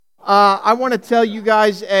I want to tell you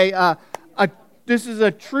guys this is a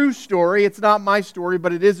true story. It's not my story,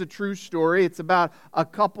 but it is a true story. It's about a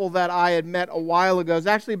couple that I had met a while ago. It's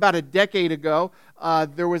actually about a decade ago.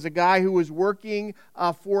 There was a guy who was working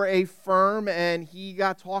for a firm, and he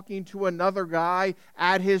got talking to another guy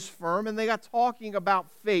at his firm, and they got talking about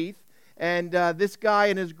faith. And this guy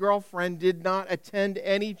and his girlfriend did not attend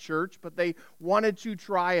any church, but they wanted to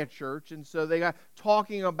try a church. And so they got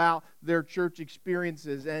talking about their church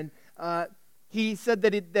experiences. And he said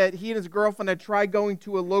that he and his girlfriend had tried going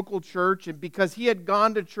to a local church. And because he had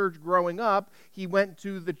gone to church growing up, he went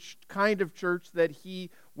to the kind of church that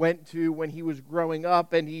he went to when he was growing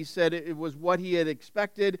up. And he said it was what he had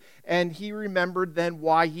expected. And he remembered then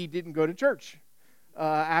why he didn't go to church.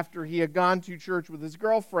 After he had gone to church with his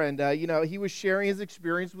girlfriend. He was sharing his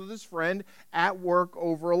experience with his friend at work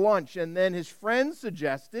over lunch. And then his friend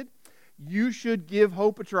suggested, you should give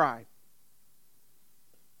Hope a try.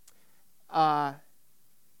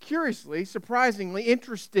 Curiously, surprisingly,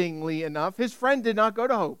 interestingly enough, his friend did not go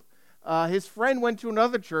to Hope. His friend went to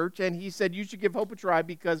another church, and he said, you should give Hope a try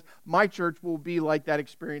because my church will be like that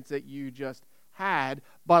experience that you just had.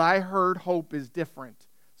 But I heard Hope is different,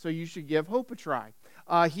 so you should give Hope a try.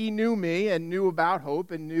 He knew me and knew about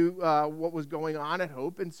Hope and knew what was going on at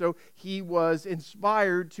Hope. And so he was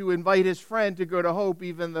inspired to invite his friend to go to Hope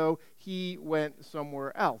even though he went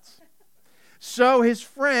somewhere else. So his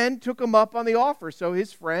friend took him up on the offer. So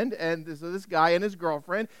his friend and this guy and his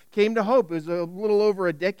girlfriend came to Hope. It was a little over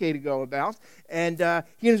a decade ago about. And he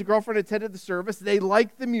and his girlfriend attended the service. They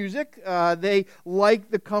liked the music. They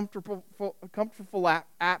liked the comfortable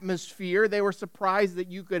atmosphere. They were surprised that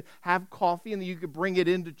you could have coffee and that you could bring it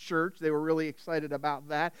into church. They were really excited about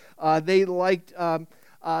that. They liked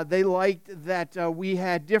that we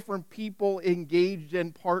had different people engaged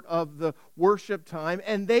in part of the worship time,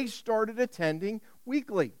 and they started attending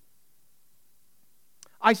weekly.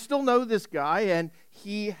 I still know this guy, and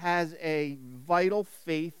he has a vital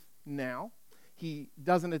faith now. He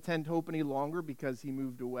doesn't attend Hope any longer because he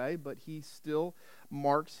moved away, but he still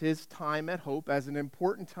marks his time at Hope as an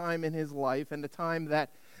important time in his life and a time that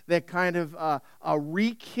kind of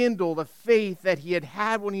rekindled a faith that he had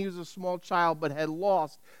had when he was a small child but had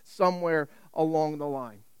lost somewhere along the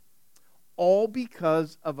line. All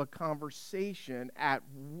because of a conversation at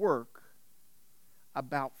work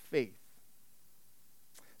about faith.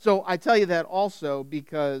 So I tell you that also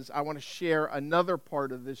because I want to share another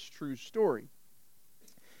part of this true story.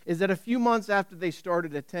 Is that a few months after they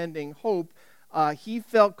started attending Hope, he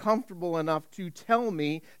felt comfortable enough to tell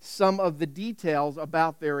me some of the details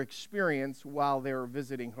about their experience while they were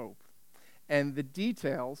visiting Hope. And the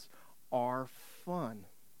details are fun.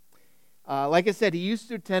 Like I said, he used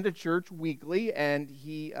to attend a church weekly, and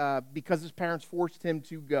he, because his parents forced him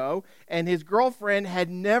to go, and his girlfriend had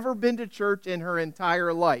never been to church in her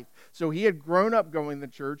entire life. So he had grown up going to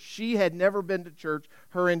church. She had never been to church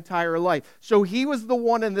her entire life. So he was the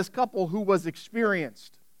one in this couple who was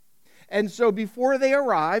experienced. And so before they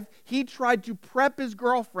arrived, he tried to prep his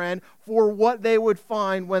girlfriend for what they would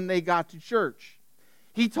find when they got to church.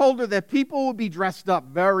 He told her that people would be dressed up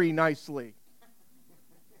very nicely.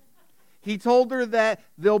 He told her that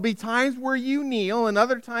there'll be times where you kneel and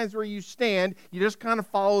other times where you stand. You just kind of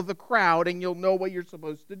follow the crowd and you'll know what you're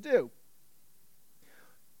supposed to do.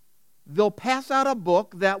 They'll pass out a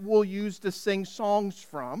book that we'll use to sing songs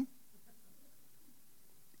from.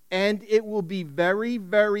 And it will be very,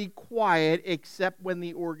 very quiet except when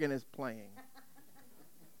the organ is playing.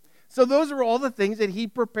 So those are all the things that he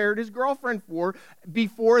prepared his girlfriend for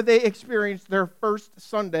before they experienced their first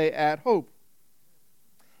Sunday at Hope.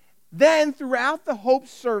 Then throughout the Hope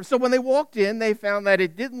service, so when they walked in, they found that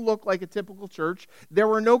it didn't look like a typical church. There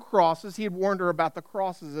were no crosses. He had warned her about the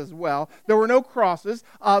crosses as well. There were no crosses.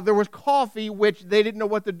 There was coffee, which they didn't know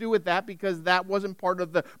what to do with that because that wasn't part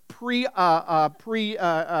of the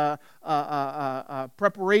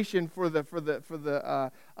preparation for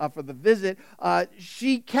the visit.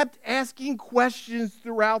 She kept asking questions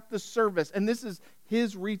throughout the service, and this is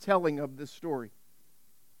his retelling of this story.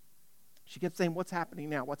 She kept saying, what's happening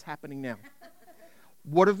now? What's happening now?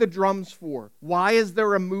 What are the drums for? Why is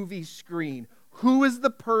there a movie screen? Who is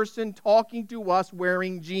the person talking to us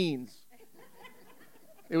wearing jeans?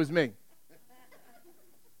 It was me.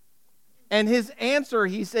 And his answer,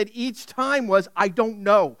 he said each time was, I don't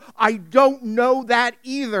know. I don't know that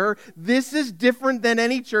either. This is different than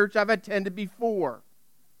any church I've attended before.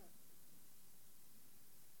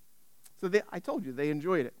 So I told you, they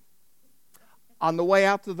enjoyed it. On the way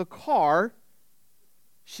out to the car,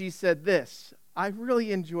 she said this, I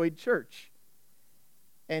really enjoyed church.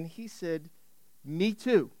 And he said, me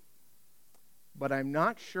too. but I'm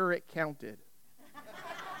not sure it counted.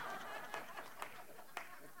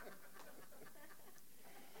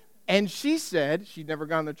 And she said, she'd never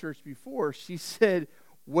gone to church before, she said,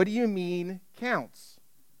 what do you mean counts?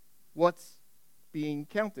 What's being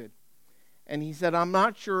counted? And he said, I'm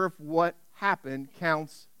not sure if what happened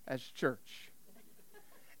counts as church.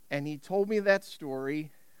 And he told me that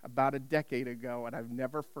story about a decade ago, and I've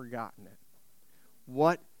never forgotten it.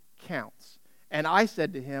 What counts? And I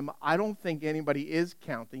said to him, I don't think anybody is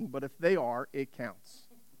counting, but if they are, it counts.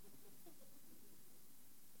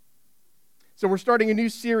 So we're starting a new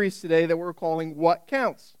series today that we're calling What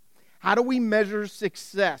Counts? How do we measure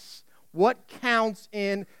success? What counts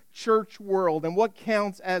in church world and what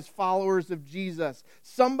counts as followers of Jesus?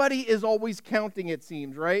 Somebody is always counting, it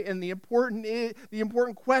seems, right? And the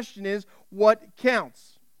important question is, what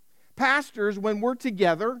counts? Pastors, when we're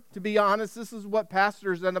together, to be honest, this is what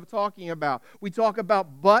pastors end up talking about. We talk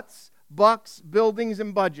about butts, bucks, buildings,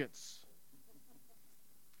 and budgets.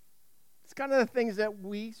 It's kind of the things that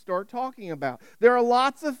we start talking about. There are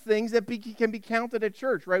lots of things that can be counted at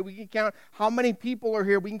church, right? We can count how many people are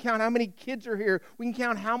here. We can count how many kids are here. We can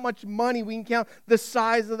count how much money. We can count the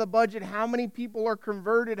size of the budget, how many people are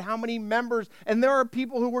converted, how many members. And there are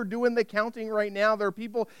people who are doing the counting right now. There are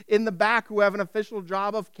people in the back who have an official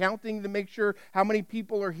job of counting to make sure how many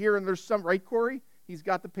people are here. And there's some, right, Corey? He's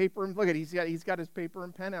got the paper and look at it, he's got his paper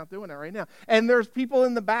and pen out doing it right now. And there's people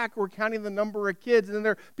in the back who are counting the number of kids, and then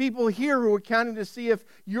there are people here who are counting to see if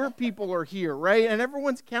your people are here, right? And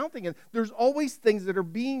everyone's counting, and there's always things that are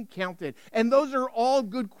being counted. And those are all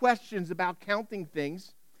good questions about counting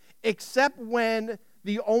things, except when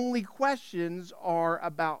the only questions are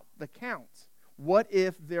about the count. What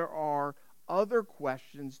if there are other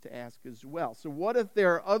questions to ask as well? So what if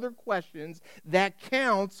there are other questions that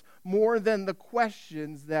counts more than the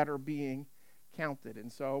questions that are being counted?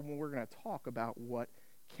 And so we're going to talk about what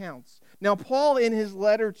counts. Now, Paul, in his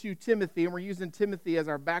letter to Timothy, and we're using Timothy as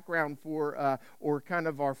our background for, or kind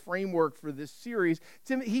of our framework for this series,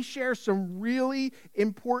 he shares some really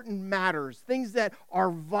important matters, things that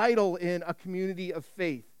are vital in a community of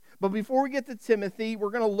faith. But before we get to Timothy,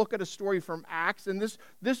 we're going to look at a story from Acts. And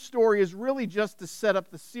this story is really just to set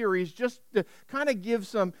up the series, just to kind of give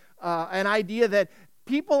some an idea that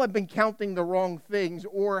people have been counting the wrong things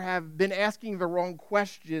or have been asking the wrong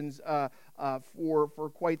questions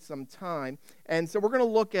for quite some time. And so we're going to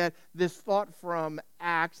look at this thought from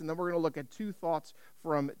Acts, and then we're going to look at two thoughts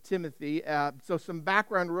from Timothy. So some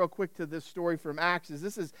background real quick to this story from Acts is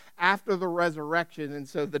this is after the resurrection, and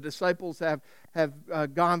so the disciples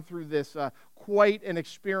have gone through this quite an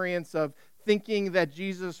experience of thinking that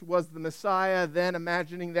Jesus was the Messiah, then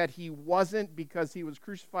imagining that he wasn't because he was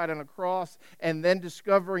crucified on a cross, and then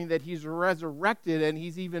discovering that he's resurrected and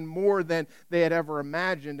he's even more than they had ever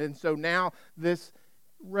imagined. And so now this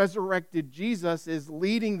resurrected Jesus is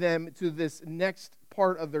leading them to this next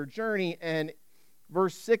part of their journey. And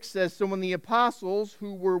verse 6 says, so when the apostles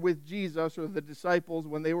who were with Jesus, or the disciples,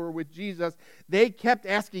 when they were with Jesus, they kept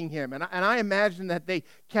asking him. And I imagine that they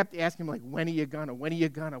kept asking him, like, when are you gonna? When are you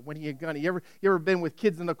gonna? When are you gonna? You ever been with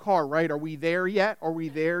kids in the car, right? Are we there yet? Are we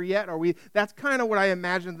there yet? That's kind of what I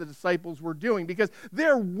imagine the disciples were doing, because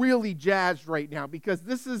they're really jazzed right now, because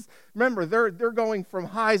this is, remember, they're going from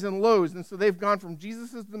highs and lows. And so they've gone from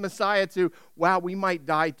Jesus is the Messiah to, wow, we might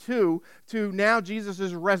die too, to now Jesus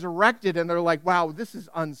is resurrected, and they're like, wow, this is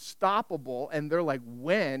unstoppable. And they're like,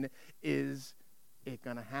 when is it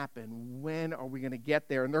going to happen? When are we going to get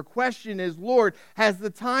there? And their question is, Lord, has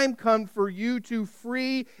the time come for you to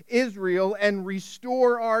free Israel and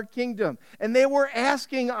restore our kingdom? And they were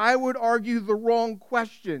asking, I would argue, the wrong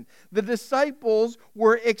question. The disciples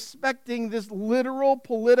were expecting this literal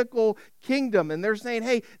political kingdom. And they're saying,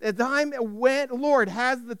 hey, the time went, Lord,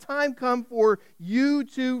 has the time come for you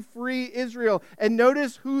to free Israel? And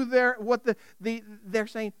notice who they're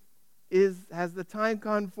saying has the time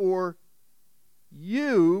come for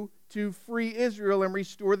you to free Israel and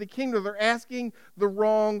restore the kingdom. They're asking the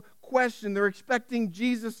wrong question. They're expecting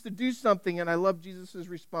Jesus to do something. And I love Jesus'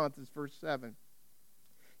 response. It's verse 7.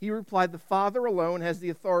 He replied, the Father alone has the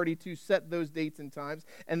authority to set those dates and times,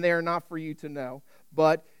 and they are not for you to know.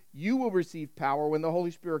 But you will receive power when the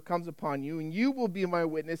Holy Spirit comes upon you, and you will be my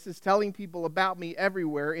witnesses, telling people about me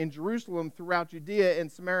everywhere, in Jerusalem, throughout Judea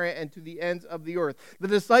and Samaria, and to the ends of the earth. The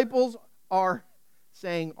disciples are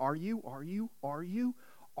saying, are you going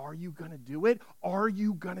to do it? Are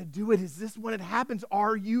you going to do it? Is this when it happens?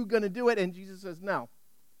 Are you going to do it? And Jesus says, no.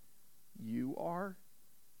 You are.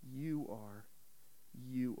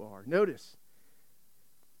 Notice,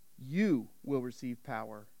 you will receive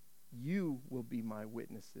power. You will be my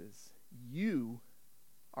witnesses. You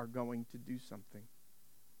are going to do something.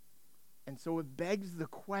 And so it begs the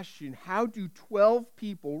question, how do 12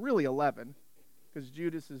 people, really 11, because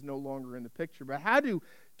Judas is no longer in the picture, but how do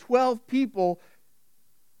 12 people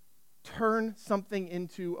turn something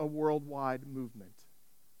into a worldwide movement?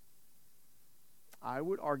 I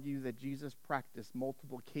would argue that Jesus practiced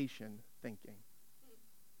multiplication thinking.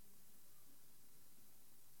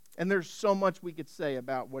 And there's so much we could say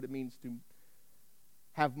about what it means to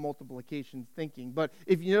have multiplication thinking. But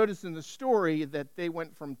if you notice in the story that they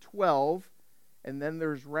went from 12, and then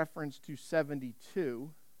there's reference to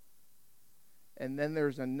 72, and then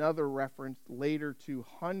there's another reference later to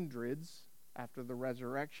hundreds after the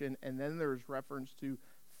resurrection, and then there's reference to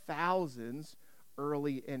thousands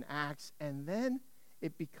early in Acts, and then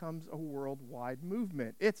it becomes a worldwide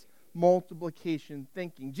movement. It's multiplication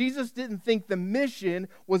thinking. Jesus didn't think the mission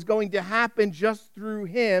was going to happen just through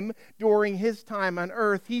him during his time on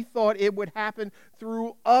earth. He thought it would happen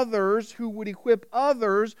through others who would equip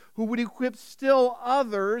others, who would equip still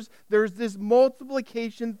others. There's this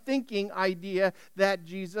multiplication thinking idea that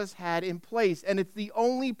Jesus had in place. And it's the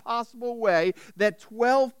only possible way that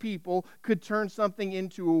 12 people could turn something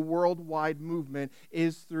into a worldwide movement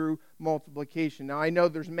is through multiplication. Now, I know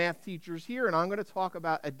there's math teachers here, and I'm going to talk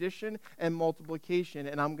about addition and multiplication,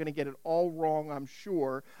 and I'm going to get it all wrong, I'm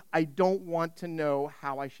sure. I don't want to know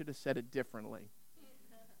how I should have said it differently.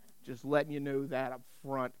 Just letting you know that up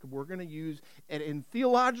front. We're going to use it in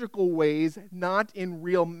theological ways, not in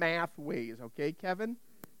real math ways. Okay, Kevin?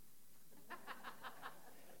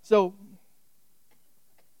 So,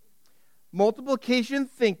 multiplication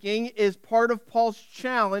thinking is part of Paul's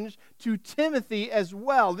challenge to Timothy as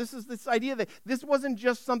well. This is this idea that this wasn't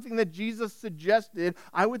just something that Jesus suggested.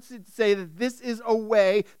 I would say that this is a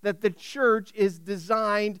way that the church is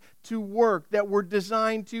designed to work, that we're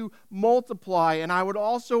designed to multiply. And I would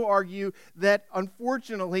also argue that,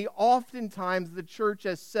 unfortunately, oftentimes the church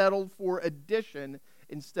has settled for addition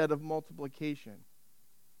instead of multiplication.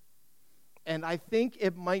 And I think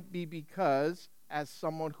it might be because, as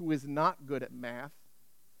someone who is not good at math,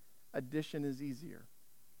 addition is easier.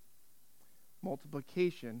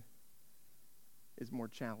 Multiplication is more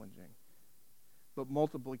challenging. But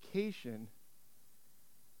multiplication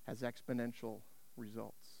has exponential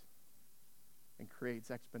results and creates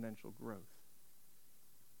exponential growth.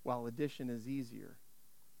 While addition is easier,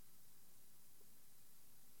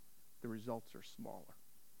 the results are smaller.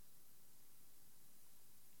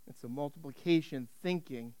 And so multiplication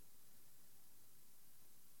thinking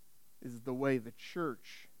is the way the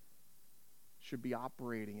church should be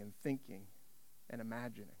operating and thinking and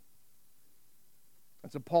imagining.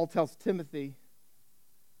 And so Paul tells Timothy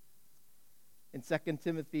in 2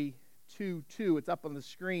 Timothy 2:2, it's up on the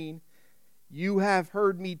screen, "You have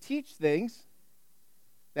heard me teach things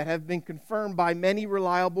that have been confirmed by many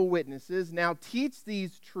reliable witnesses. Now teach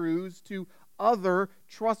these truths to other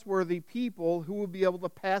trustworthy people who will be able to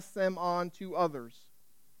pass them on to others."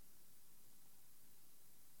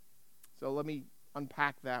 So let me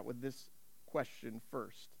unpack that with this question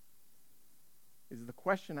first. Is the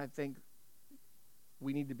question I think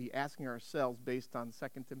we need to be asking ourselves based on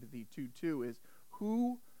 2 Timothy 2:2 is,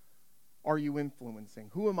 who are you influencing?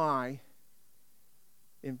 Who am I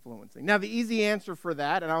influencing? Now, the easy answer for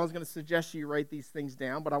that, and I was going to suggest you write these things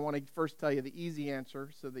down, but I want to first tell you the easy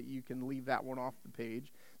answer so that you can leave that one off the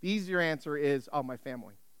page. The easier answer is, my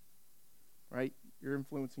family. Right? You're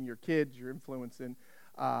influencing your kids. You're influencing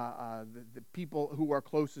the people who are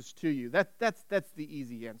closest to you. That's the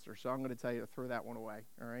easy answer. So I'm going to tell you to throw that one away.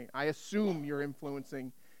 All right. I assume you're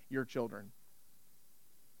influencing your children.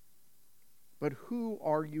 But who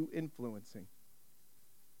are you influencing?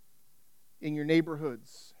 In your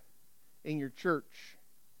neighborhoods, in your church,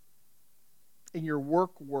 in your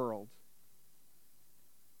work world.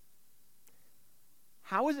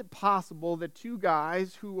 How is it possible that two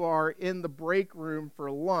guys who are in the break room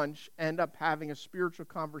for lunch end up having a spiritual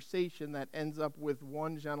conversation that ends up with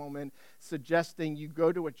one gentleman suggesting you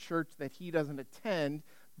go to a church that he doesn't attend,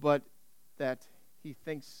 but that he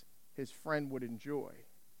thinks his friend would enjoy?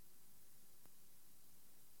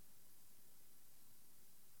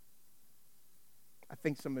 I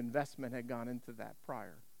think some investment had gone into that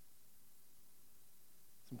prior.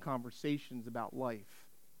 Some conversations about life.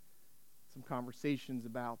 Some conversations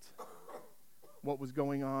about what was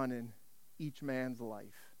going on in each man's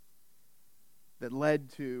life that led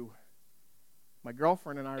to, my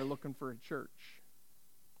girlfriend and I are looking for a church.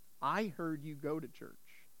 I heard you go to church.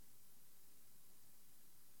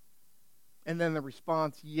 And then the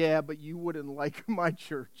response, yeah, but you wouldn't like my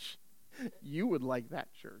church. You would like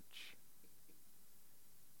that church.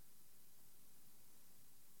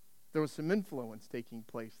 There was some influence taking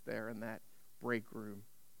place there in that break room,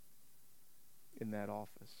 in that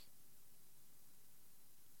office.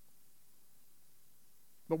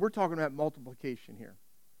 But we're talking about multiplication here.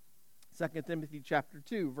 2 Timothy chapter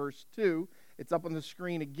 2, verse 2. It's up on the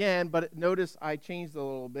screen again, but notice I changed it a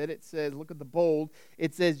little bit. It says, look at the bold.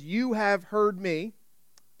 It says, you have heard me.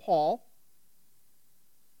 Paul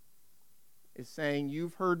is saying,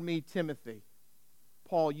 you've heard me, Timothy.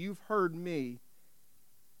 Paul, you've heard me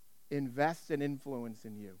invest and influence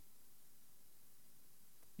in you.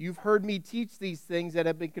 You've heard me teach these things that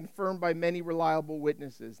have been confirmed by many reliable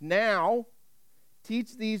witnesses. Now,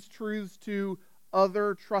 teach these truths to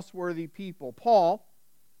other trustworthy people. Paul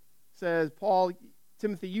says,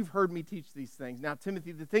 Timothy, you've heard me teach these things. Now,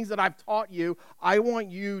 Timothy, the things that I've taught you, I want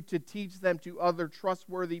you to teach them to other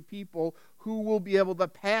trustworthy people who will be able to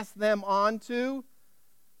pass them on to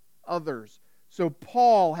others. So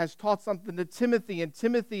Paul has taught something to Timothy, and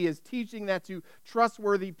Timothy is teaching that to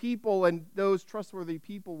trustworthy people, and those trustworthy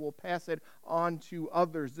people will pass it on to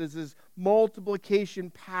others. This is multiplication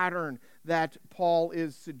pattern that Paul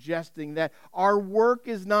is suggesting, that our work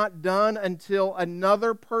is not done until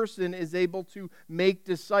another person is able to make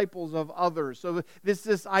disciples of others. So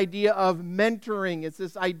this idea of mentoring, it's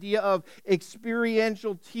this idea of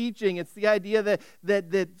experiential teaching, it's the idea that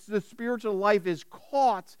the spiritual life is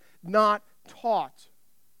caught, not taught.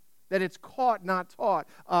 That it's caught, not taught.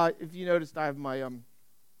 If you noticed, I have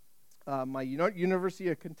my University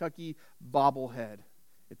of Kentucky bobblehead.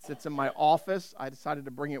 It sits in my office. I decided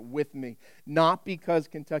to bring it with me. Not because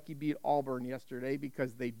Kentucky beat Auburn yesterday,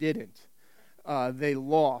 because they didn't. They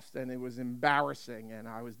lost, and it was embarrassing, and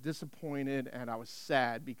I was disappointed, and I was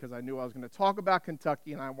sad because I knew I was going to talk about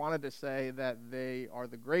Kentucky, and I wanted to say that they are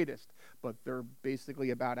the greatest, but they're basically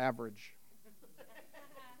about average.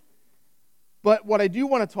 But what I do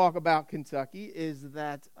want to talk about Kentucky is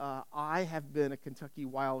that I have been a Kentucky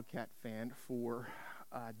Wildcat fan for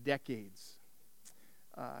decades.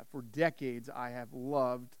 For decades, I have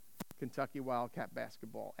loved Kentucky Wildcat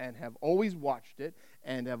basketball and have always watched it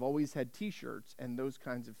and have always had T-shirts and those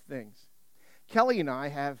kinds of things. Kelly and I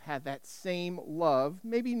have had that same love,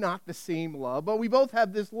 maybe not the same love, but we both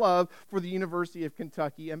have this love for the University of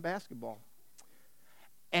Kentucky and basketball.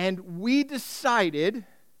 And we decided,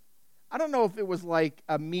 I don't know if it was like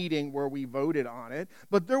a meeting where we voted on it,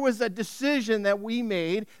 but there was a decision that we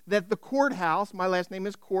made that the courthouse, my last name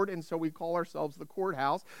is Court, and so we call ourselves the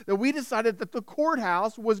courthouse, that we decided that the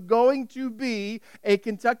courthouse was going to be a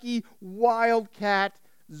Kentucky Wildcat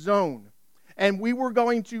zone. And we were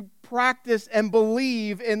going to practice and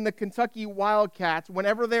believe in the Kentucky Wildcats.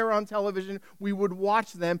 Whenever they were on television, we would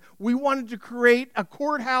watch them. We wanted to create a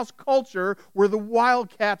courthouse culture where the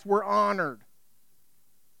Wildcats were honored.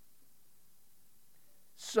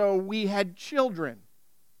 So we had children.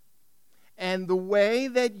 And the way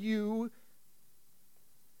that you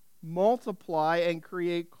multiply and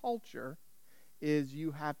create culture is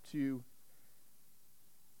you have to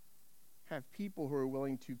have people who are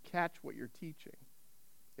willing to catch what you're teaching.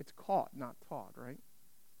 It's caught, not taught, right?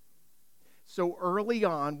 So early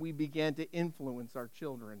on, we began to influence our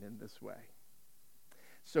children in this way.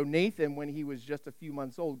 So Nathan, when he was just a few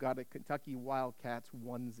months old, got a Kentucky Wildcats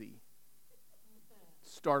onesie.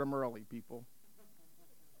 Start them early, people.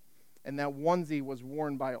 And that onesie was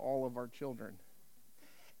worn by all of our children.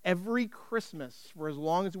 Every Christmas, for as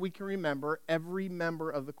long as we can remember, every member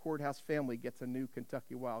of the courthouse family gets a new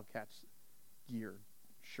Kentucky Wildcats gear,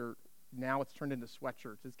 shirt. Now it's turned into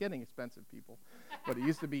sweatshirts. It's getting expensive, people. But it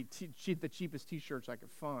used to be the cheapest T-shirts I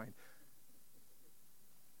could find.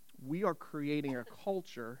 We are creating a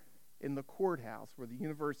culture in the courthouse where the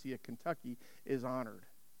University of Kentucky is honored.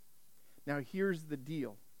 Now, here's the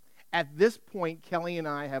deal. At this point, Kelly and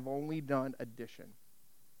I have only done addition.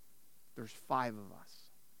 There's 5 of us.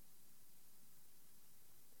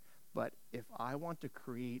 But if I want to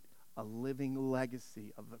create a living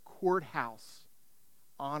legacy of the courthouse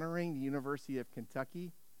honoring the University of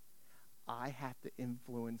Kentucky, I have to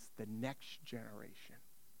influence the next generation.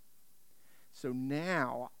 So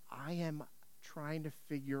now I am trying to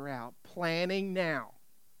figure out, planning now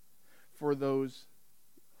for those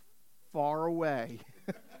far away.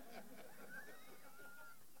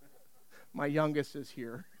 My youngest is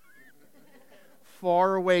here.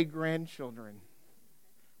 Far away grandchildren.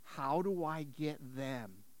 How do I get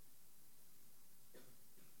them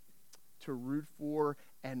to root for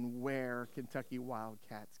and wear Kentucky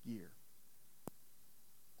Wildcats gear?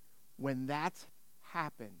 When that's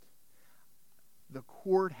happened, the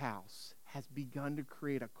courthouse has begun to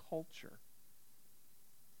create a culture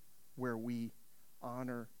where we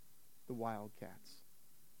honor the Wildcats.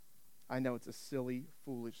 I know it's a silly,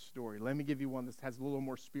 foolish story. Let me give you one that has a little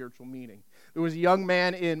more spiritual meaning. There was a young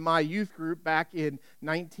man in my youth group back in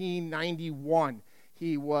 1991.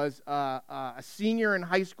 He was a senior in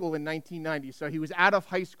high school in 1990, so he was out of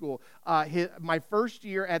high school. My first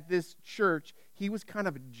year at this church, he was kind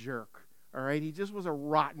of a jerk. All right, he just was a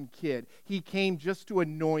rotten kid. He came just to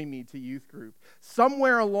annoy me to youth group.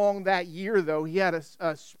 Somewhere along that year, though, he had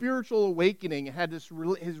a spiritual awakening. Had his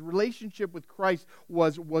relationship with Christ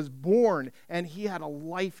was born, and he had a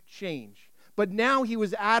life change. But now he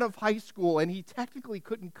was out of high school, and he technically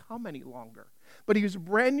couldn't come any longer. But he was a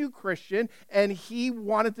brand new Christian, and he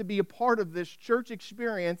wanted to be a part of this church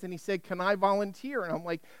experience, and he said, "Can I volunteer?" And I'm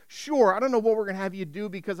like, "Sure, I don't know what we're going to have you do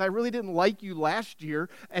because I really didn't like you last year,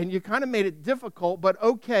 and you kind of made it difficult, but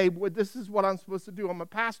okay, this is what I'm supposed to do. I'm a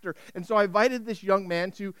pastor." And so I invited this young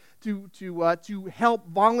man to help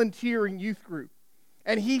volunteer in youth group.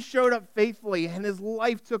 And he showed up faithfully, and his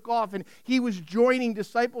life took off, and he was joining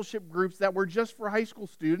discipleship groups that were just for high school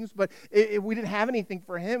students, but we didn't have anything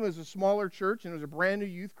for him. It was a smaller church, and it was a brand new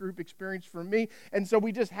youth group experience for me, and so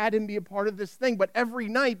we just had him be a part of this thing. But every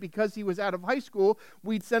night, because he was out of high school,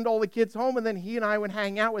 we'd send all the kids home, and then he and I would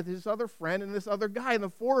hang out with his other friend and this other guy, and the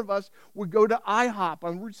four of us would go to IHOP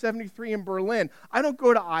on Route 73 in Berlin. I don't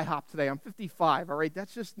go to IHOP today. I'm 55, all right?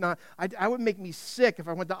 That's just not, I would make me sick if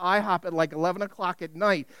I went to IHOP at like 11 o'clock at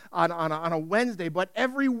night on a Wednesday, but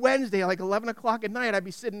every Wednesday, like 11 o'clock at night, I'd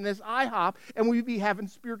be sitting in this IHOP, and we'd be having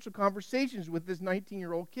spiritual conversations with this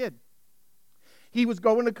 19-year-old kid. He was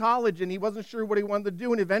going to college, and he wasn't sure what he wanted to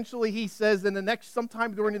do, and eventually he says,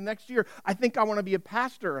 sometime during the next year, "I think I want to be a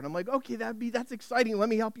pastor." And I'm like, "Okay, that's exciting. Let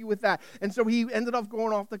me help you with that." And so he ended up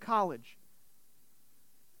going off to college.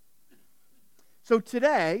 So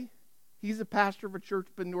today, he's a pastor of a church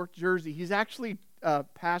in North Jersey. He's actually a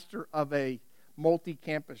pastor of a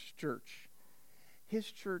multi-campus church.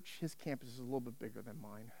 His campus is a little bit bigger than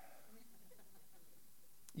mine.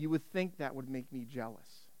 You would think that would make me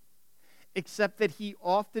jealous. Except that he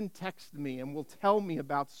often texts me and will tell me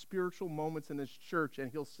about spiritual moments in his church, and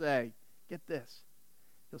he'll say, get this,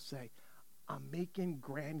 he'll say, "I'm making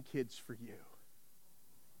grandkids for you."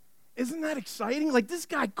 Isn't that exciting? Like, this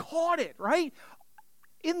guy caught it, right?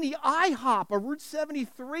 In the IHOP or Route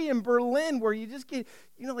 73 in Berlin, where you just get,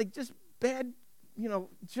 just bad,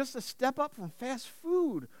 just a step up from fast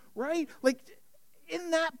food, right? Like,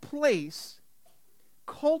 in that place,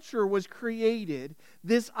 culture was created,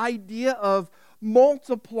 this idea of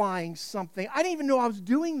multiplying something. I didn't even know I was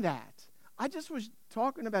doing that. I just was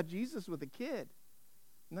talking about Jesus with a kid,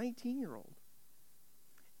 19-year-old.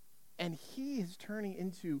 And he is turning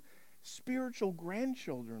into spiritual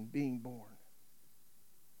grandchildren being born.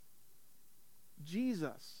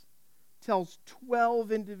 Jesus tells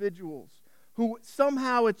 12 individuals who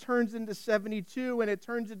somehow it turns into 72, and it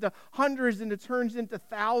turns into hundreds, and it turns into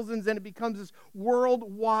thousands, and it becomes this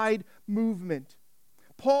worldwide movement.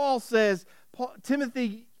 Paul says,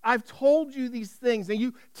 "Timothy, I've told you these things, and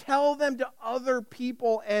you tell them to other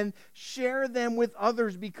people and share them with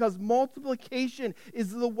others, because multiplication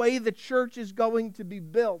is the way the church is going to be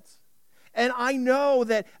built. And I know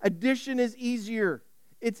that addition is easier.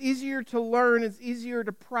 It's easier to learn. It's easier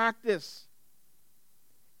to practice.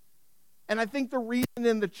 And I think the reason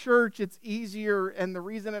in the church it's easier and the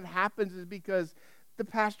reason it happens is because the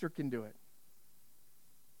pastor can do it.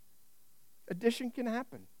 Addition can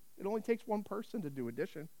happen. It only takes one person to do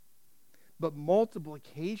addition. But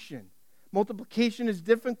multiplication is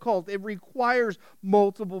difficult. It requires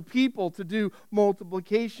multiple people to do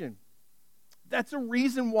multiplication. That's a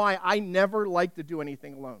reason why I never like to do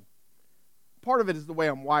anything alone. Part of it is the way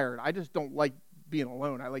I'm wired. I just don't like being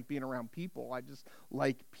alone. I like being around people. I just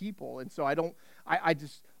like people. And so I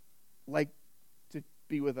just like to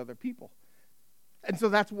be with other people. And so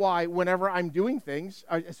that's why whenever I'm doing things,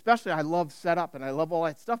 especially I love setup and I love all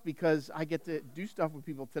that stuff because I get to do stuff with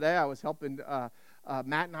people. Today I was helping,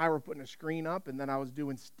 Matt and I were putting a screen up, and then I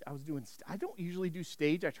don't usually do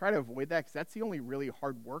stage. I try to avoid that because that's the only really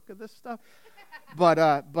hard work of this stuff. But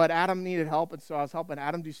Adam needed help, and so I was helping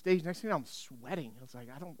Adam do stage. Next thing I'm sweating. I was like,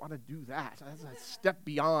 I don't want to do that. That's a step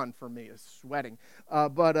beyond for me, is sweating.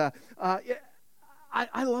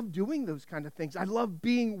 I love doing those kind of things. I love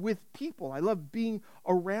being with people. I love being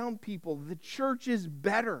around people. The church is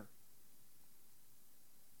better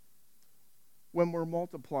when we're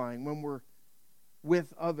multiplying, when we're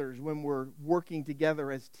with others, when we're working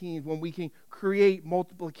together as teams, when we can create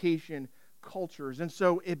multiplication cultures. And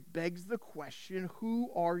so it begs the question, who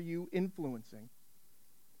are you influencing?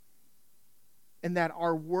 And that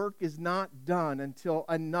our work is not done until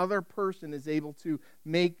another person is able to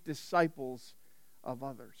make disciples of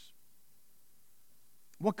others.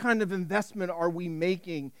 What kind of investment are we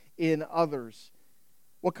making in others?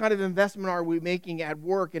 What kind of investment are we making at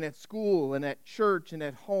work and at school and at church and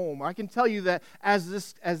at home? I can tell you that as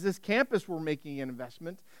this campus, we're making an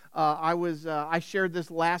investment. I shared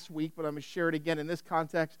this last week, but I'm going to share it again in this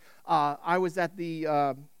context. I was at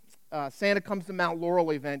the Santa Comes to Mount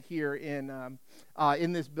Laurel event here in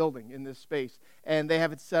this building, in this space, and they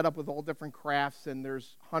have it set up with all different crafts, and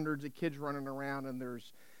there's hundreds of kids running around, and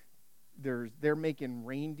they're making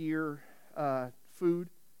reindeer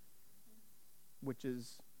food. Which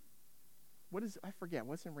is, I forget,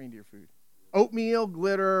 what's in reindeer food? Oatmeal,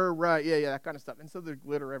 glitter, right, yeah, that kind of stuff. And so there's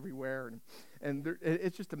glitter everywhere, and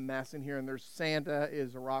it's just a mess in here. And there's Santa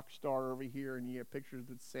is a rock star over here, and you have pictures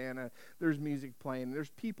with Santa. There's music playing, and there's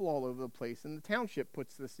people all over the place. And the township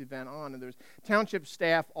puts this event on, and there's township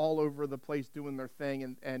staff all over the place doing their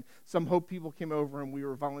thing. And some Hope people came over, and we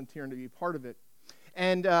were volunteering to be part of it.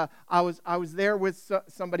 And I was there with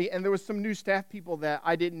somebody, and there was some new staff people that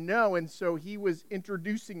I didn't know, and so he was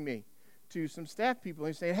introducing me to some staff people.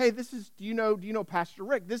 And he's saying, "Hey, do you know Pastor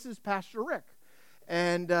Rick? This is Pastor Rick."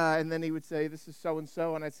 And then he would say, "This is so and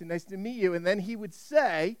so," and I'd say, "Nice to meet you." And then he would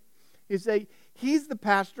say, "He's the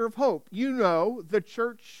pastor of Hope. You know, the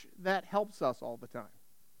church that helps us all the time."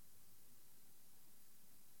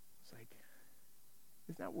 It's like,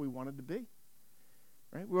 isn't that what we wanted to be?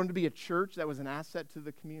 Right? We wanted to be a church that was an asset to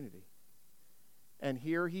the community. And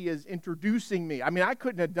here he is introducing me. I mean, I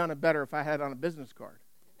couldn't have done it better if I had it on a business card.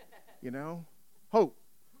 You know? Hope.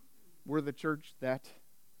 We're the church that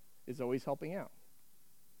is always helping out.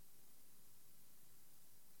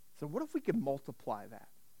 So what if we could multiply that?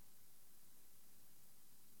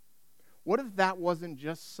 What if that wasn't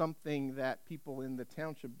just something that people in the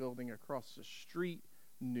township building across the street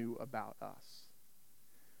knew about us?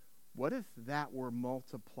 What if that were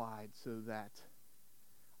multiplied so that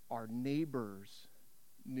our neighbors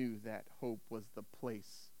knew that Hope was the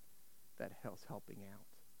place that was helping out?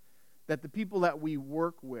 That the people that we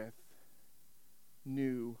work with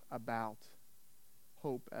knew about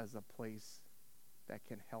Hope as a place that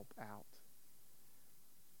can help out?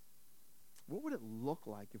 What would it look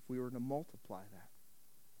like if we were to multiply that?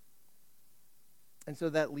 And so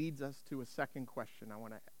that leads us to a second question I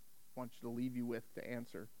want you to leave you with to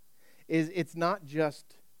answer. It's not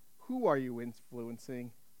just who are you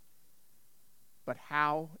influencing, but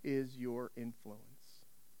how is your influence?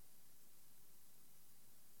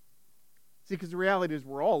 See, because the reality is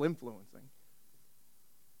we're all influencing.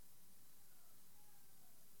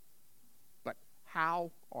 But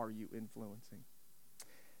how are you influencing?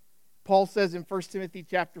 Paul says in 1 Timothy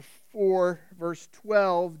chapter 4, verse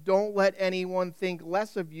 12, "Don't let anyone think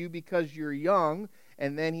less of you because you're young."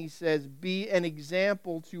 And then he says, "Be an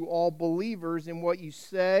example to all believers in what you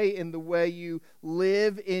say, in the way you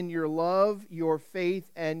live, in your love, your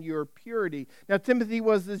faith, and your purity." Now, Timothy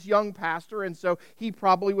was this young pastor, and so he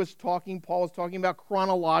probably Paul was talking about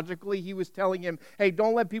chronologically. He was telling him, hey,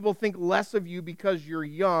 don't let people think less of you because you're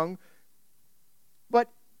young.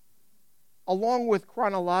 But along with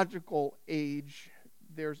chronological age,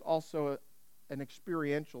 there's also an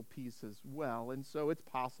experiential piece as well. And so it's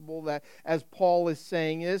possible that as Paul is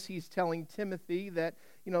saying this, he's telling Timothy that,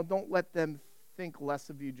 don't let them think less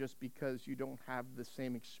of you just because you don't have the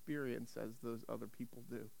same experience as those other people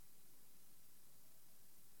do.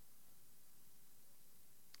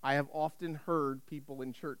 I have often heard people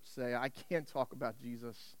in church say, "I can't talk about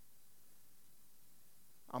Jesus.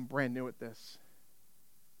 I'm brand new at this."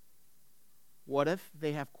 What if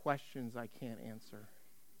they have questions I can't answer?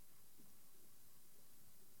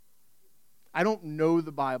 I don't know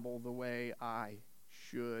the Bible the way I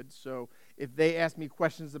should, so if they ask me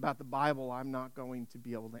questions about the Bible, I'm not going to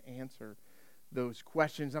be able to answer those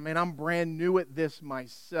questions. I mean, I'm brand new at this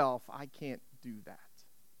myself. I can't do that.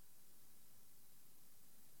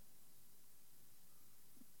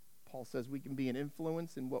 Paul says we can be an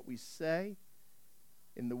influence in what we say,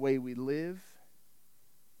 in the way we live,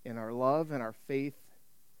 in our love and our faith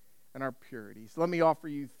and our purity. So let me offer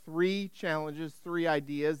you 3 challenges, 3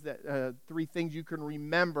 ideas, that 3 things you can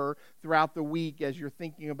remember throughout the week as you're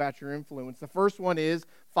thinking about your influence. The first one is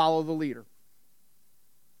follow the leader.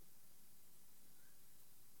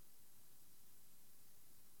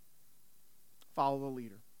 Follow the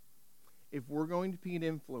leader. If we're going to be an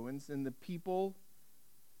influence, then the people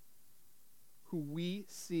who we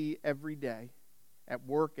see every day at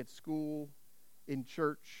work, at school, in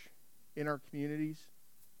church, in our communities,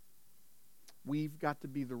 we've got to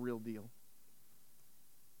be the real deal.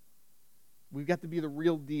 We've got to be the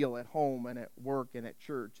real deal at home and at work and at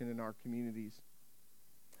church and in our communities.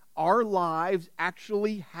 Our lives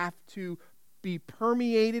actually have to be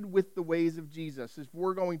permeated with the ways of Jesus if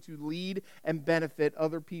we're going to lead and benefit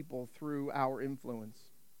other people through our influence.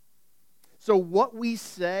 So what we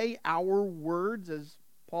say, our words, as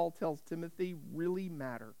Paul tells Timothy, really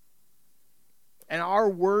matter. And our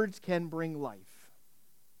words can bring life.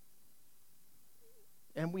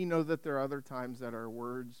 And we know that there are other times that our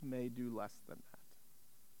words may do less than that.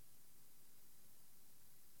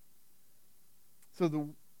 So the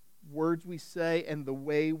words we say and the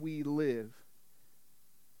way we live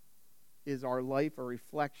is our life a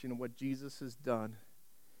reflection of what Jesus has done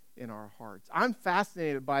in our hearts. I'm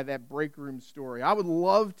fascinated by that break room story. I would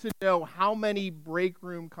love to know how many break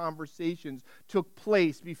room conversations took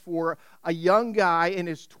place before a young guy in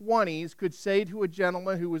his 20s could say to a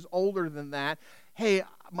gentleman who was older than that, "Hey,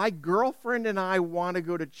 my girlfriend and I want to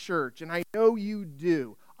go to church, and I know you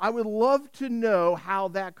do." I would love to know how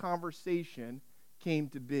that conversation came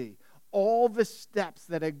to be. All the steps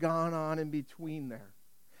that had gone on in between there.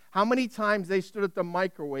 How many times they stood at the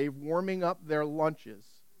microwave warming up their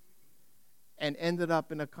lunches and ended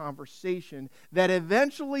up in a conversation that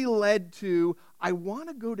eventually led to, "I want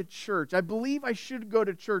to go to church. I believe I should go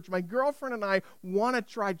to church. My girlfriend and I want to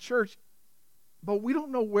try church, but we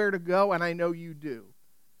don't know where to go, and I know you do."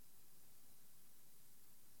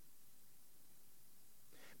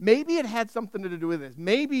 Maybe it had something to do with this.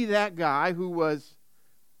 Maybe that guy who was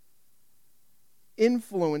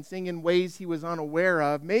influencing in ways he was unaware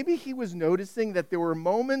of, maybe he was noticing that there were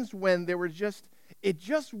moments when it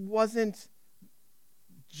just wasn't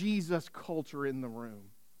Jesus culture in the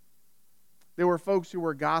room. There were folks who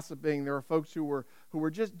were gossiping. There were folks who were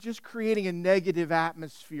just creating a negative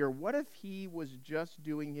atmosphere. What if he was just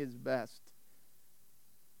doing his best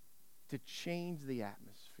to change the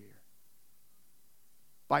atmosphere?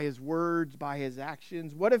 By his words, by his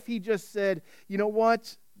actions. What if he just said, "You know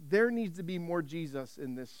what? There needs to be more Jesus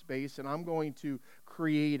in this space, and I'm going to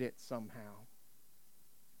create it somehow."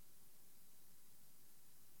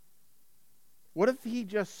 What if he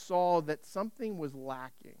just saw that something was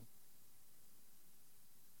lacking?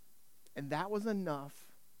 And that was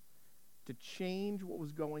enough to change what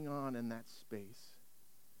was going on in that space.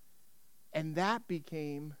 And that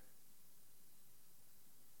became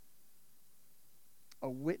a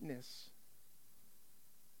witness.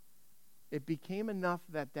 It became enough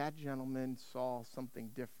that that gentleman saw something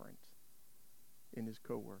different in his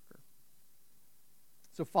coworker.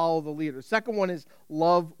 So follow the leader. Second one is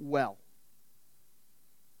love well.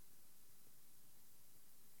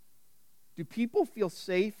 Do people feel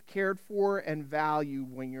safe, cared for, and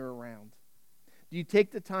valued when you're around? Do you take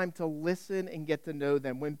the time to listen and get to know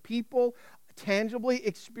them? When people tangibly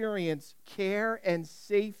experience care and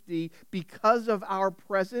safety because of our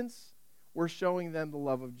presence, we're showing them the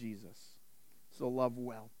love of Jesus. So love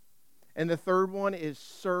well. And the third one is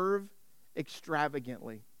serve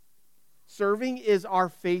extravagantly. Serving is our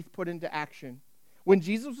faith put into action. When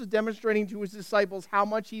Jesus was demonstrating to his disciples how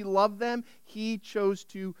much he loved them, he chose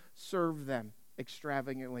to serve them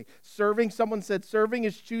extravagantly. Someone said, serving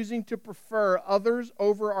is choosing to prefer others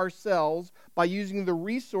over ourselves by using the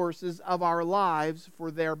resources of our lives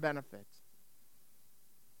for their benefit.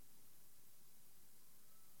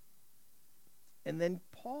 And then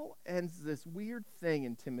Paul ends this weird thing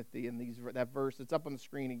in Timothy in that verse. It's up on the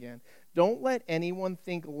screen again. Don't let anyone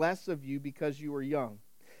think less of you because you are young.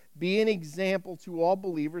 Be an example to all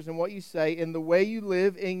believers in what you say, in the way you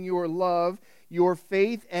live, in your love, your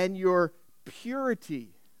faith, and your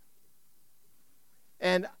purity.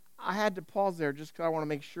 And I had to pause there just because I want to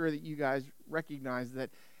make sure that you guys recognize that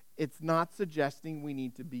it's not suggesting we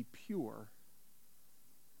need to be pure,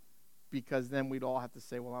 because then we'd all have to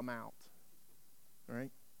say, "Well, I'm out."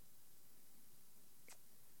 Right?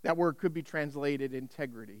 That word could be translated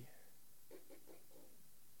integrity.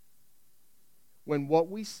 When what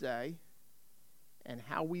we say and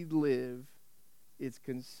how we live is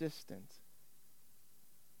consistent.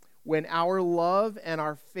 When our love and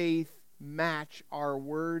our faith match our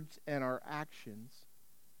words and our actions,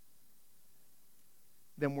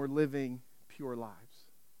 then we're living pure lives.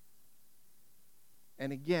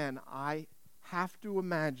 And again, I have to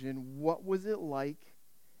imagine, what was it like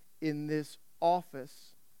in this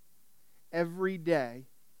office every day?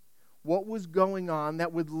 What was going on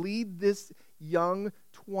that would lead this young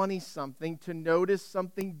 20-something to notice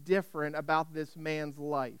something different about this man's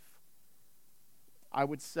life? I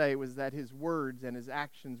would say it was that his words and his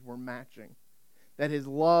actions were matching. That his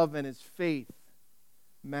love and his faith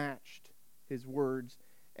matched his words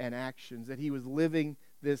and actions. That he was living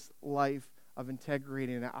this life of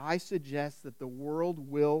integrity. And I suggest that the world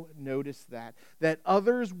will notice that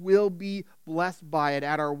others will be blessed by it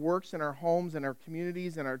at our works, in our homes, in our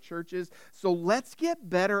communities, in our churches. So let's get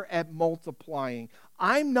better at multiplying.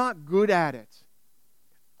 I'm not good at it.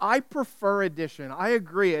 I prefer addition. I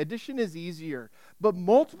agree. Addition is easier. But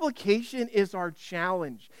multiplication is our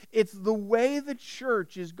challenge. It's the way the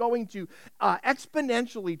church is going to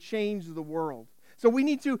exponentially change the world. So we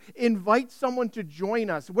need to invite someone to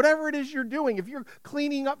join us. Whatever it is you're doing, if you're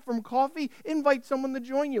cleaning up from coffee, invite someone to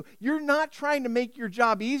join you. You're not trying to make your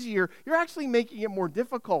job easier. You're actually making it more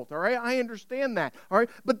difficult, all right? I understand that, all right?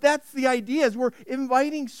 But that's the idea, is we're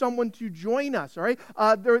inviting someone to join us, all right?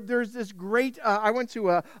 There's this great, I went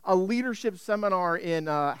to a leadership seminar in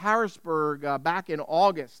Harrisburg back in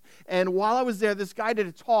August. And while I was there, this guy did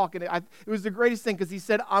a talk, and it was the greatest thing, because he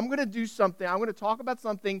said, I'm going to do something. I'm going to talk about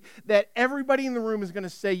something that everybody in the room is going to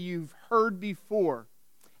say you've heard before.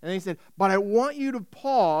 And then he said, but I want you to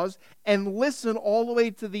pause and listen all the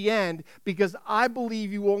way to the end, because I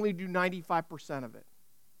believe you only do 95% of it.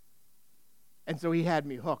 And so he had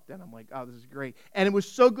me hooked, and I'm like, oh, this is great. And it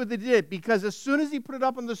was so good that he did it, because as soon as he put it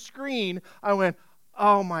up on the screen, I went,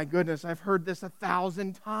 oh my goodness, I've heard this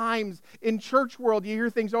 1,000 times. In church world, you hear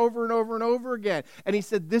things over and over and over again. And he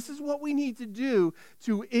said, this is what we need to do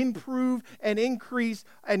to improve and increase.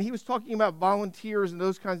 And he was talking about volunteers and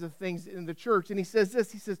those kinds of things in the church. And he says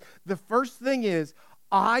this, he says, the first thing is,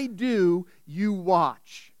 I do, you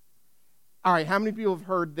watch. All right, how many people have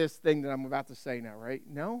heard this thing that I'm about to say now, right?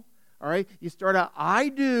 No? All right, you start out, I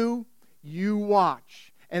do, you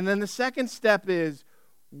watch. And then the second step is,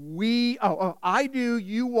 I do,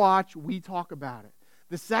 you watch, we talk about it.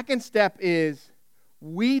 The second step is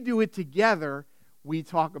we do it together, we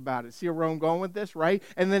talk about it. See where I'm going with this, right?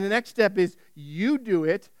 And then the next step is you do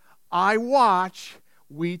it, I watch,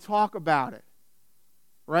 we talk about it.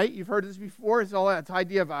 Right? You've heard this before. It's all that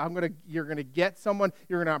idea of you're going to get someone,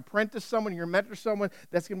 you're going to apprentice someone, you're going to mentor someone.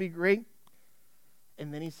 That's going to be great.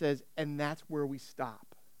 And then he says, and that's where we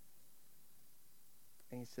stop.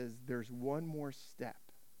 And he says, there's one more step.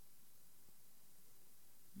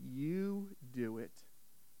 You do it,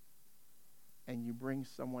 and you bring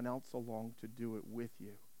someone else along to do it with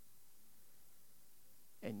you.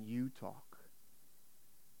 And you talk.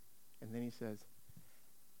 And then he says,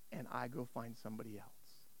 and I go find somebody else.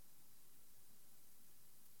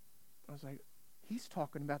 I was like, he's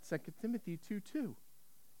talking about 2 Timothy 2:2.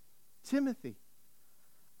 Timothy,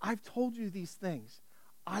 I've told you these things.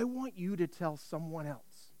 I want you to tell someone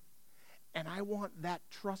else. And I want that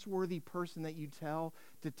trustworthy person that you tell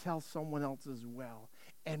to tell someone else as well.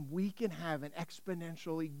 And we can have an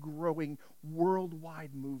exponentially growing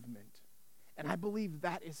worldwide movement. And I believe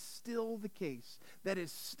that is still the case. That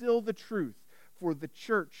is still the truth for the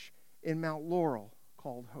church in Mount Laurel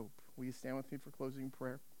called Hope. Will you stand with me for closing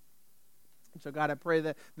prayer? And so, God, I pray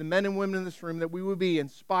that the men and women in this room, that we would be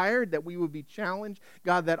inspired, that we would be challenged.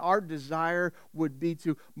 God, that our desire would be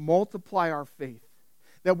to multiply our faith.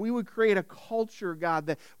 That we would create a culture, God,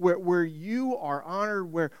 that where you are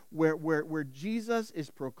honored, where Jesus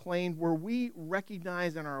is proclaimed, where we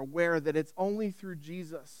recognize and are aware that it's only through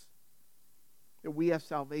Jesus that we have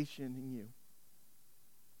salvation in you.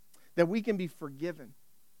 That we can be forgiven.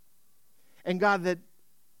 And God, that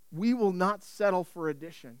we will not settle for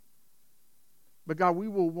addition. But God, we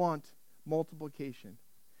will want multiplication.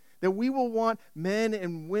 That we will want men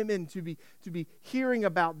and women to be hearing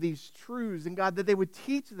about these truths. And God, that they would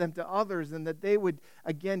teach them to others, and that they would,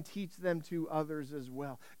 again, teach them to others as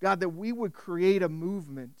well. God, that we would create a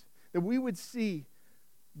movement. That we would see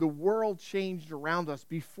the world changed around us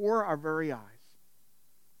before our very eyes.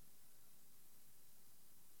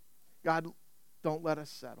 God, don't let us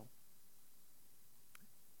settle.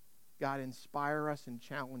 God, inspire us and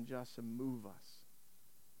challenge us and move us.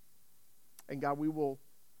 And God, we will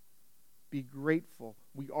be grateful.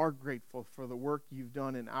 We are grateful for the work you've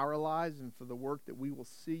done in our lives and for the work that we will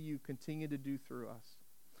see you continue to do through us.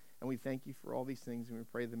 And we thank you for all these things, and we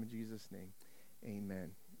pray them in Jesus' name.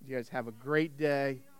 Amen. You guys have a great day.